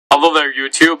Hello there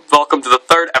YouTube, welcome to the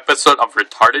third episode of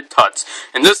Retarded Tuts.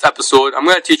 In this episode, I'm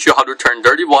going to teach you how to turn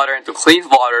dirty water into clean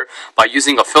water by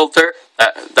using a filter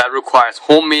that requires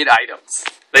homemade items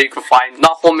that you can find,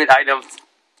 not homemade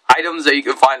items that you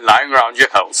can find lying around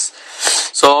your house.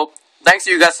 So, thanks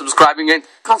to you guys subscribing and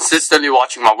consistently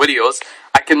watching my videos,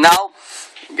 I can now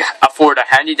afford a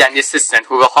handy dandy assistant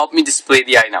who will help me display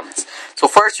the items. So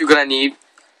first you're going to need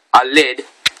a lid.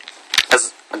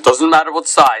 It doesn't matter what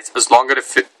size, as long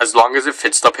as it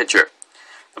fits the pitcher.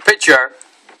 The pitcher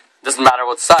doesn't matter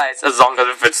what size, as long as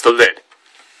it fits the lid.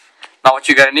 Now what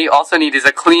you're gonna also need is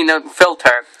a clean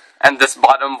filter and this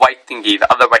bottom white thingy,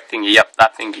 the other white thingy, yep,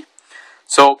 that thingy.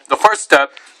 So the first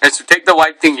step is to take the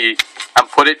white thingy and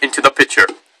put it into the pitcher.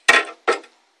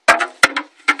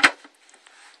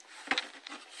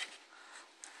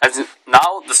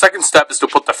 Now the second step is to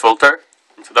put the filter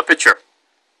into the pitcher.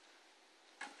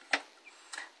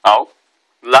 Now,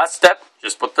 last step,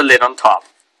 just put the lid on top.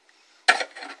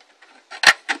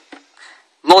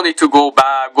 No need to go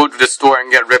to the store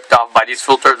and get ripped off by these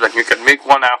filters when you can make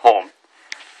one at home.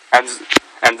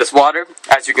 And this water,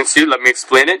 as you can see, let me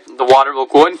explain it. The water will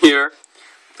go in here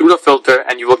through the filter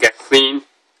and you will get clean,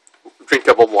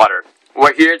 drinkable water.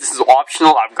 Over here, this is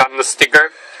optional. I've gotten a sticker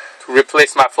to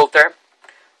replace my filter.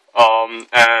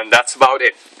 And that's about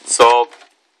it. So,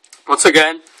 once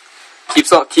again,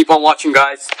 keep on watching,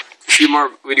 guys. To see more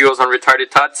videos on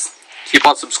Retarded Tuts, keep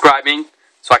on subscribing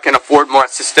so I can afford more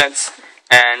assistance.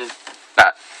 And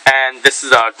this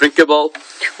is drinkable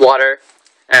water,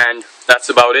 and that's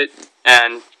about it.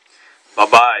 And bye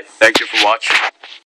bye. Thank you for watching.